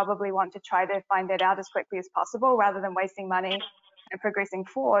 then they probably want to try to find that out as quickly as possible, rather than wasting money and progressing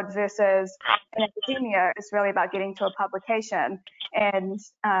forward. Versus in academia, it's really about getting to a publication. And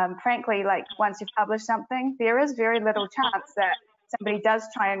frankly, once you've published something, there is very little chance that somebody does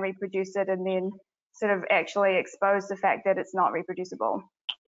try and reproduce it and then sort of actually expose the fact that it's not reproducible.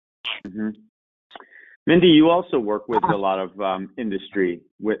 Mindy, you also work with a lot of industry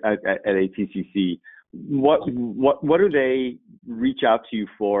at ATCC. What do they reach out to you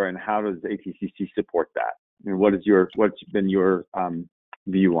for, and how does ATCC support that? And what's been your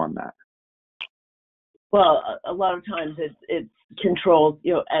view on that? Well, a lot of times it's controlled.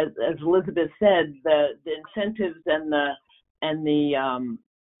 As Elizabeth said, the incentives and the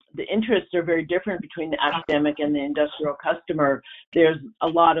interests are very different between the academic and the industrial customer. There's a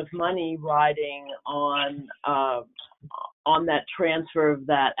lot of money riding on that transfer of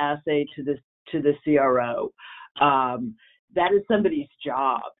that assay to the CRO. that is somebody's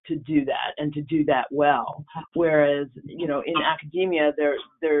job to do that and to do that well. Whereas, you know, in academia, there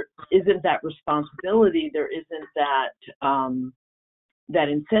isn't that responsibility, there isn't that that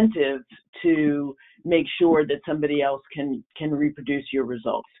incentive to make sure that somebody else can reproduce your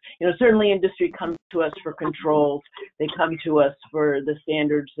results. You know, certainly industry comes to us for controls. They come to us for the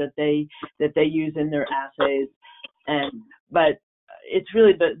standards that they use in their assays, but it's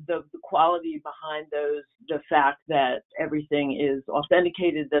really the quality behind those, the fact that everything is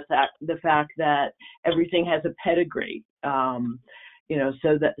authenticated, the fact that everything has a pedigree, you know,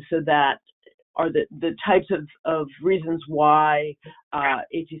 so that are the types of reasons why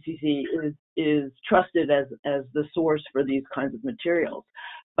ATCC is trusted as the source for these kinds of materials.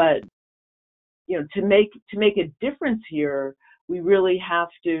 But, you know, to make a difference here, we really have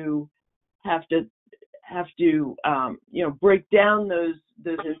to you know, break down those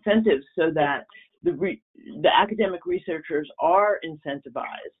incentives so that the academic researchers are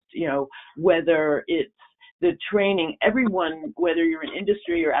incentivized, you know, whether it's the training, everyone, whether you're in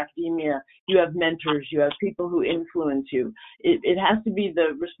industry or academia, you have mentors, you have people who influence you. It has to be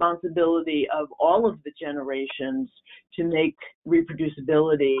the responsibility of all of the generations to make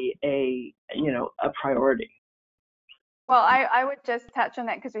reproducibility a priority. Well, I would just touch on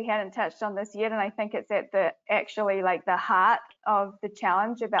that because we hadn't touched on this yet, and I think it's at the heart of the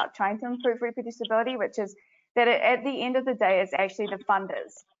challenge about trying to improve reproducibility, which is that at the end of the day, it's actually the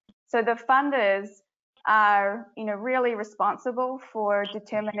funders. So the funders are, you know, really responsible for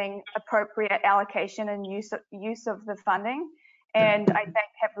determining appropriate allocation and use of the funding, and I think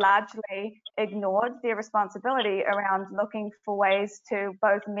have largely ignored their responsibility around looking for ways to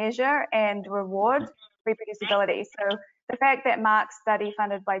both measure and reward reproducibility. So the fact that Mark's study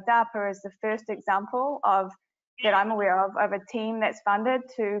funded by DARPA is the first example that I'm aware of a team that's funded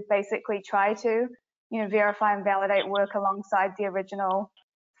to basically try to, you know, verify and validate work alongside the original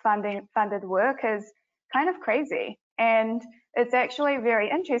funded work is kind of crazy. And it's actually very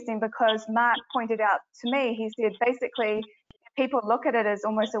interesting because Mark pointed out to me, he said basically people look at it as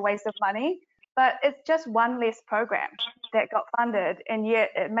almost a waste of money, but it's just one less program that got funded, and yet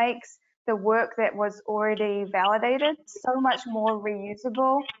it makes the work that was already validated so much more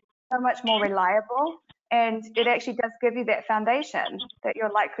reusable, so much more reliable, and it actually does give you that foundation that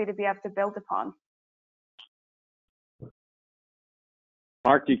you're likely to be able to build upon.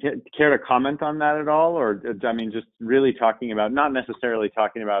 Mark, do you care to comment on that at all? Or, I mean, just really talking about, not necessarily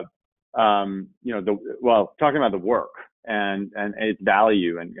talking about, you know, talking about the work and its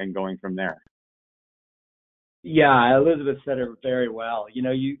value and going from there. Yeah, Elizabeth said it very well. You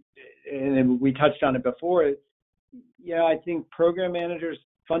know, and we touched on it before. Yeah, I think program managers,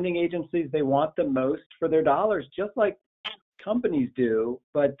 funding agencies, they want the most for their dollars, just like companies do.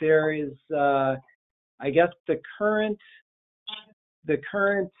 But there is, I guess, the current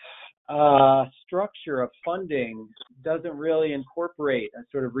structure of funding doesn't really incorporate a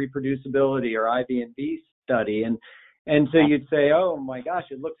sort of reproducibility or IB&B study, and so you'd say, oh my gosh,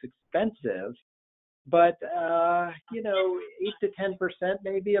 it looks expensive, but you know, 8 to 10%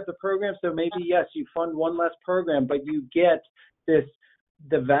 maybe of the program. So maybe yes, you fund one less program, but you get the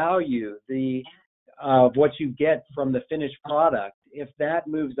value of what you get from the finished product. If that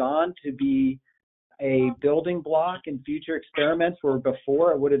moves on to be a building block in future experiments where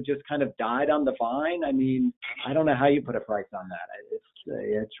before it would have just kind of died on the vine, I mean, I don't know how you put a price on that.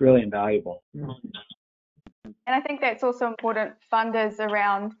 It's really invaluable. And I think that's also important, funders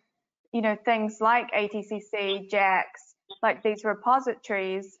around, you know, things like ATCC, JAX, like these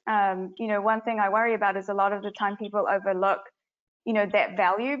repositories. You know, one thing I worry about is a lot of the time people overlook, you know, that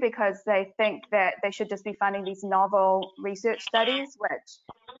value because they think that they should just be funding these novel research studies,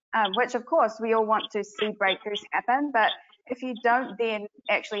 which of course we all want to see breakthroughs happen, but if you don't then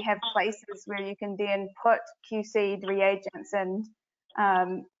actually have places where you can then put QC'd reagents and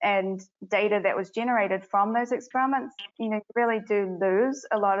data that was generated from those experiments, you know, you really do lose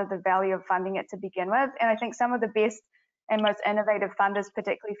a lot of the value of funding it to begin with. And I think some of the best and most innovative funders,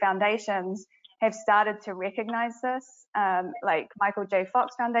 particularly foundations, have started to recognize this, like Michael J.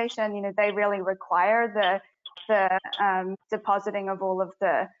 Fox Foundation. You know, they really require the depositing of all of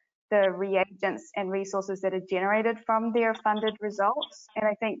the reagents and resources that are generated from their funded results. And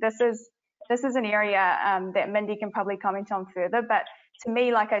I think this is an area that Mindy can probably comment on further. But to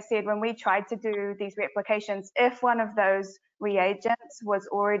me, like I said, when we tried to do these replications, if one of those reagents was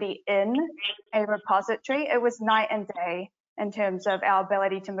already in a repository, it was night and day in terms of our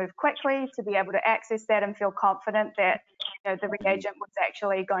ability to move quickly, to be able to access that and feel confident that, you know, the reagent was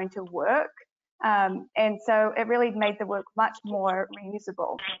actually going to work. And so it really made the work much more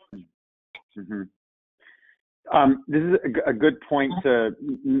reusable. Mm-hmm. This is a good point to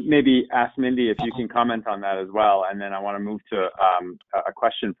maybe ask Mindy if you can comment on that as well, and then I want to move to a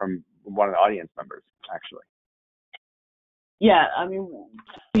question from one of the audience members, actually. Yeah, I mean,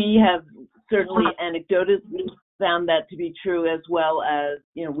 we have certainly anecdotally found that to be true, as well as,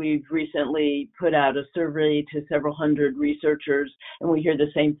 you know, we've recently put out a survey to several hundred researchers, and we hear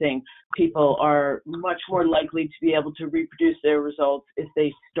the same thing. People are much more likely to be able to reproduce their results if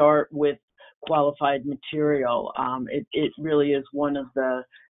they start with qualified material. It really is one of the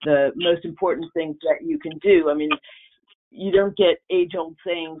most important things that you can do. I mean, you don't get age-old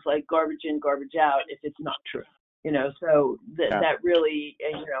sayings like garbage in, garbage out if it's not true, you know, so that really,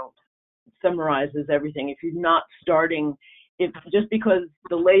 you know, summarizes everything. If you're not starting, if just because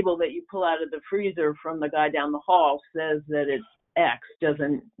the label that you pull out of the freezer from the guy down the hall says that it's X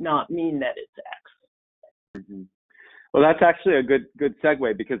doesn't not mean that it's X. Mm-hmm. Well, that's actually a good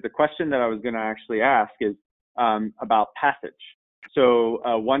segue, because the question that I was going to actually ask is about passage. So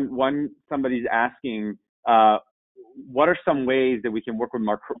somebody's asking, what are some ways that we can work with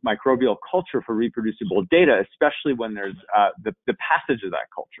microbial culture for reproducible data, especially when there's the passage of that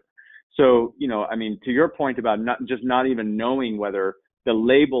culture? So, you know, I mean, to your point about not even knowing whether the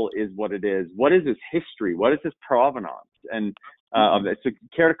label is what it is, what is its history? What is its provenance? And so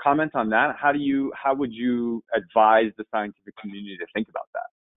care to comment on that? How would you advise the scientific community to think about that?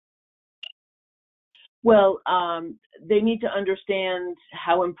 Well, they need to understand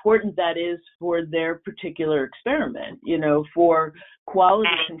how important that is for their particular experiment. You know, for quality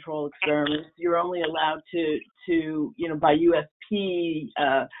control experiments, you're only allowed to you know, by USP,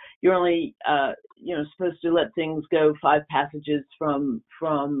 you're only you know, supposed to let things go 5 passages from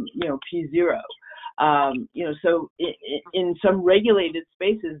you know, P0. You know, so in some regulated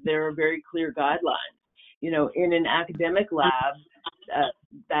spaces, there are very clear guidelines. You know, in an academic lab,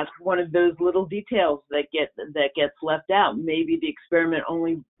 that's one of those little details that gets left out. Maybe the experiment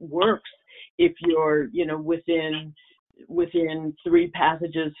only works if you're, you know, within 3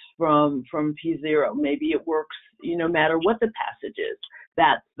 passages from P0. Maybe it works, you know, no matter what the passage is.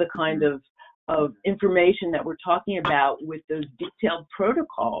 That's the kind of information that we're talking about with those detailed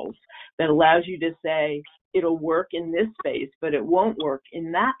protocols that allows you to say it'll work in this space, but it won't work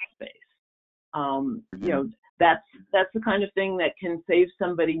in that space. You know, that's the kind of thing that can save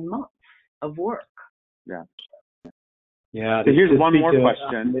somebody months of work. Yeah. Yeah. So here's one more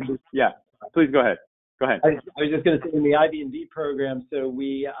question. Yeah, please go ahead. Go ahead. I was just going to say, in the IB&D program, so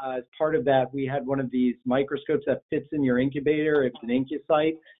we, as part of that, we had one of these microscopes that fits in your incubator. It's an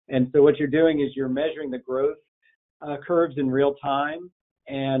IncuSite. And so what you're doing is you're measuring the growth curves in real time.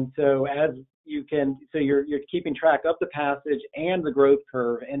 And so as you can, so you're keeping track of the passage and the growth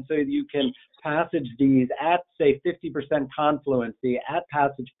curve. And so you can passage these at, say, 50% confluency at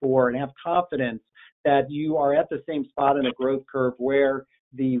passage 4 and have confidence that you are at the same spot in a growth curve where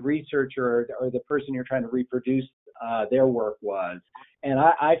the researcher or the person you're trying to reproduce their work was. And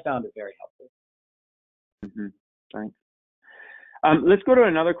I found it very helpful. Mm-hmm. Thanks. Let's go to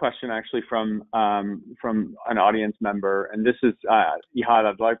another question, actually, from an audience member. And this is, Ijad,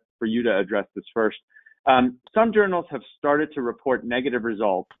 I'd like for you to address this first. Some journals have started to report negative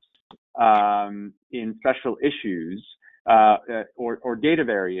results in special issues or data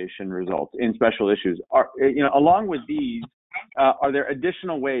variation results in special issues. You know, along with these, are there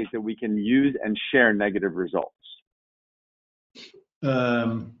additional ways that we can use and share negative results?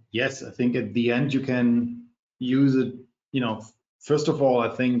 Yes, I think at the end you can use it. You know, first of all, I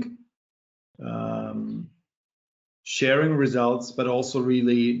think sharing results, but also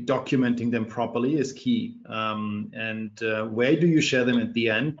really documenting them properly is key. And where do you share them at the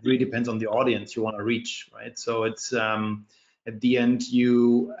end really depends on the audience you want to reach, right? So it's at the end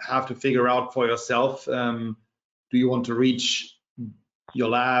you have to figure out for yourself. Do you want to reach your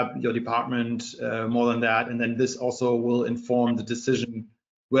lab, your department, more than that? And then this also will inform the decision,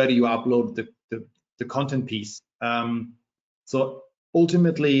 where do you upload the content piece? So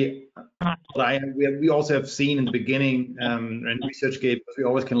ultimately, we also have seen in the beginning in ResearchGate, because we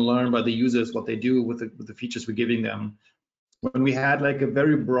always can learn by the users what they do with the features we're giving them. When we had like a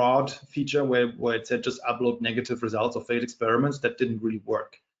very broad feature where it said just upload negative results of failed experiments, that didn't really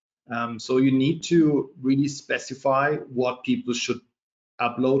work. So you need to really specify what people should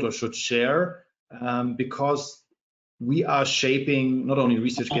upload or should share, because we are shaping not only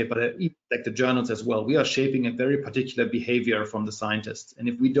ResearchGate, but like the journals as well. We are shaping a very particular behavior from the scientists. And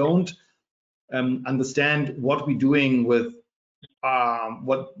if we don't understand what we're doing with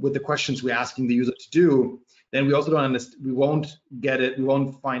the questions we're asking the user to do, then we also don't understand, we won't get it, we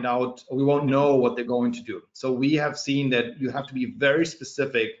won't find out, or we won't know what they're going to do. So we have seen that you have to be very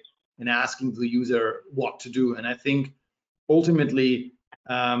specific and asking the user what to do. And I think ultimately,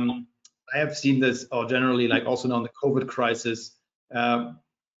 I have seen this, or generally, like also now in the COVID crisis,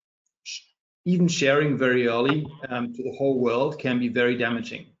 even sharing very early to the whole world can be very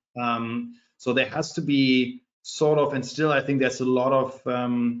damaging. So there has to be sort of, and still I think there's a lot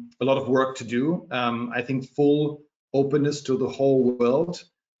of work to do. I think full openness to the whole world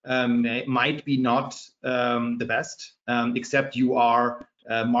might be not the best, except you are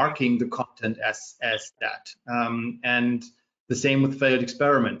marking the content as that. And the same with failed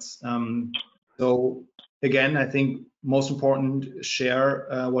experiments. So again, I think most important, share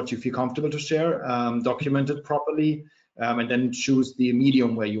what you feel comfortable to share, document it properly, and then choose the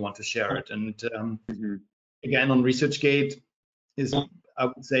medium where you want to share it. And again, on ResearchGate is, I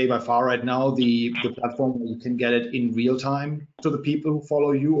would say, by far right now the platform where you can get it in real time to the people who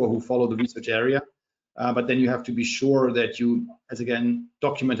follow you or who follow the research area. But then you have to be sure that you, again,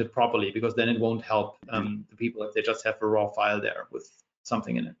 document it properly, because then it won't help the people if they just have a raw file there with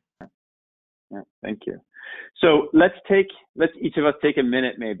something in it. Yeah, thank you. So let's each of us take a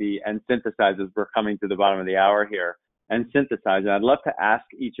minute maybe and synthesize, as we're coming to the bottom of the hour here, and synthesize. And I'd love to ask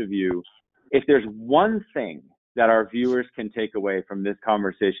each of you if there's one thing that our viewers can take away from this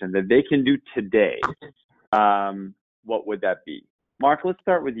conversation that they can do today. What would that be? Mark, let's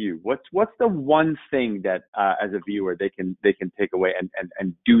start with you. What's the one thing that as a viewer they can take away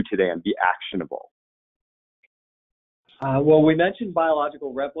and do today and be actionable? Well, we mentioned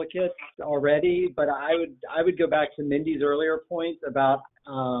biological replicates already, but I would go back to Mindy's earlier point about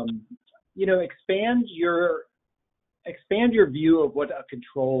expand your view of what a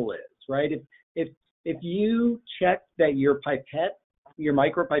control is, right? If you check that your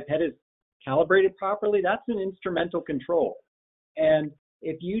micropipette is calibrated properly, that's an instrumental control. And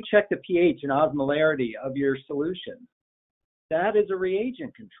if you check the pH and osmolarity of your solution, that is a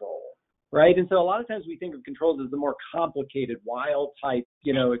reagent control, right? And so a lot of times we think of controls as the more complicated wild type,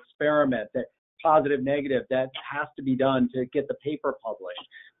 experiment, that positive, negative, that has to be done to get the paper published.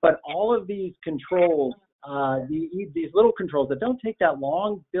 But all of these controls, these little controls that don't take that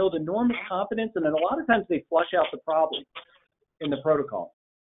long, build enormous confidence, and then a lot of times they flush out the problem in the protocol.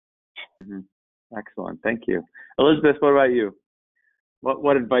 Excellent, thank you. Elizabeth, what about you?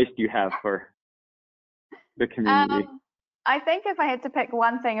 What advice do you have for the community? I think if I had to pick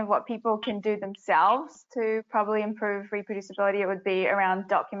one thing of what people can do themselves to probably improve reproducibility, it would be around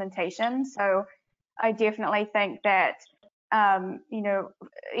documentation. So I definitely think that,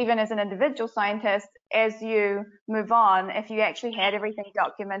 even as an individual scientist, as you move on, if you actually had everything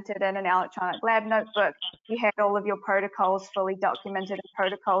documented in an electronic lab notebook, you had all of your protocols fully documented in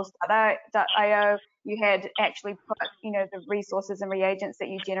protocols.io, you had actually put, the resources and reagents that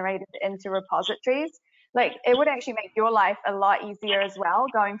you generated into repositories. Like, it would actually make your life a lot easier as well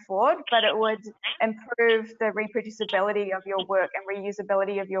going forward, but it would improve the reproducibility of your work and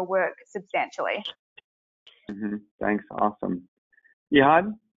reusability of your work substantially. Thanks, awesome.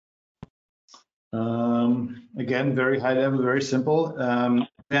 Ijad? Again, very high level, very simple.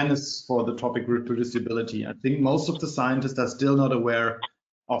 Awareness for the topic reproducibility. I think most of the scientists are still not aware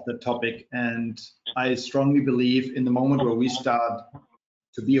of the topic, and I strongly believe in the moment where we start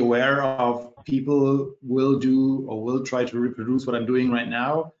to be aware of people will do or will try to reproduce what I'm doing right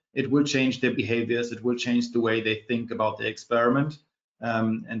now, it will change their behaviors, it will change the way they think about the experiment,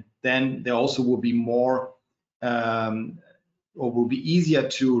 and then there also will be more or will be easier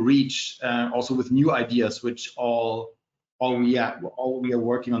to reach also with new ideas, which all we are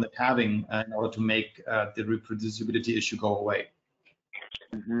working on having in order to make the reproducibility issue go away.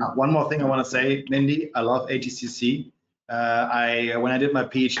 One more thing I want to say, Mindy, I love ATCC. When I did my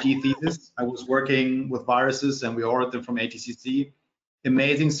PhD thesis, I was working with viruses and we ordered them from ATCC.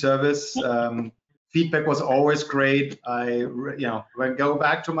 Amazing service. Feedback was always great. When I go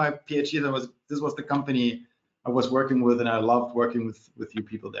back to my PhD, this was the company I was working with, and I loved working with you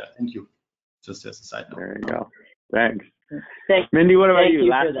people there. Thank you. Just as a side note. There you go. Thanks. Mindy, what about you?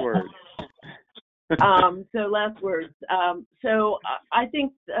 Last word. So last words. So I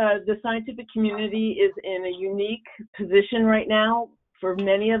think the scientific community is in a unique position right now. For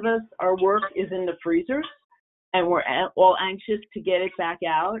many of us, our work is in the freezers, and we're all anxious to get it back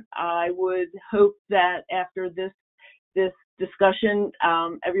out. I would hope that after this discussion,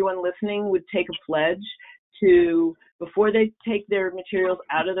 everyone listening would take a pledge to, before they take their materials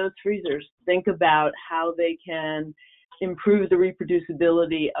out of those freezers, think about how they can improve the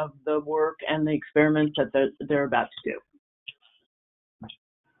reproducibility of the work and the experiments that they're about to do.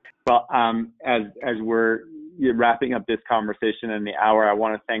 Well, as we're wrapping up this conversation in the hour. I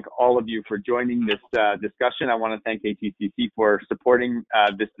want to thank all of you for joining this discussion. I want to thank ATCC for supporting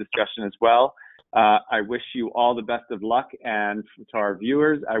this discussion as well. I wish you all the best of luck, and to our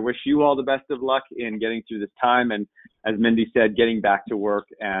viewers, I wish you all the best of luck in getting through this time, and as Mindy said, getting back to work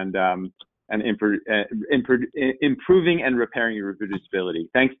and improving and repairing your reproducibility.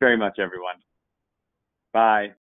 Thanks very much, everyone. Bye.